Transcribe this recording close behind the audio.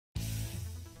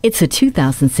It's a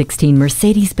 2016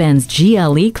 Mercedes-Benz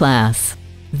GLE class.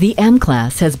 The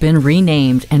M-Class has been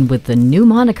renamed, and with the new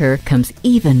moniker comes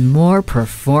even more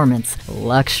performance,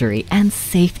 luxury, and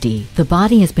safety. The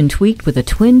body has been tweaked with a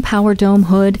twin power dome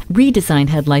hood, redesigned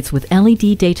headlights with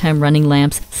LED daytime running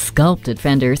lamps, sculpted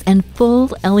fenders, and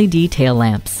full LED tail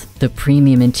lamps. The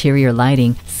premium interior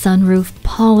lighting, sunroof,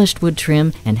 polished wood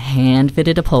trim, and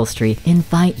hand-fitted upholstery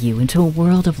invite you into a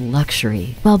world of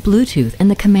luxury, while Bluetooth and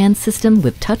the command system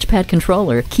with touchpad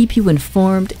controller keep you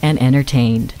informed and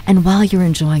entertained. And while you're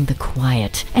enjoying the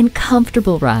quiet and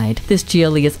comfortable ride, this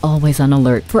GLE is always on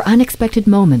alert for unexpected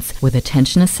moments with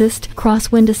attention assist,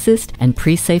 crosswind assist, and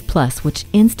pre-safe plus, which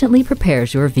instantly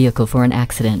prepares your vehicle for an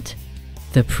accident.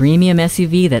 The premium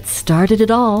SUV that started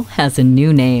it all has a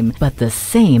new name, but the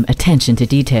same attention to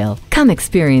detail. Come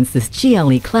experience this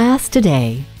GLE class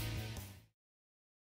today.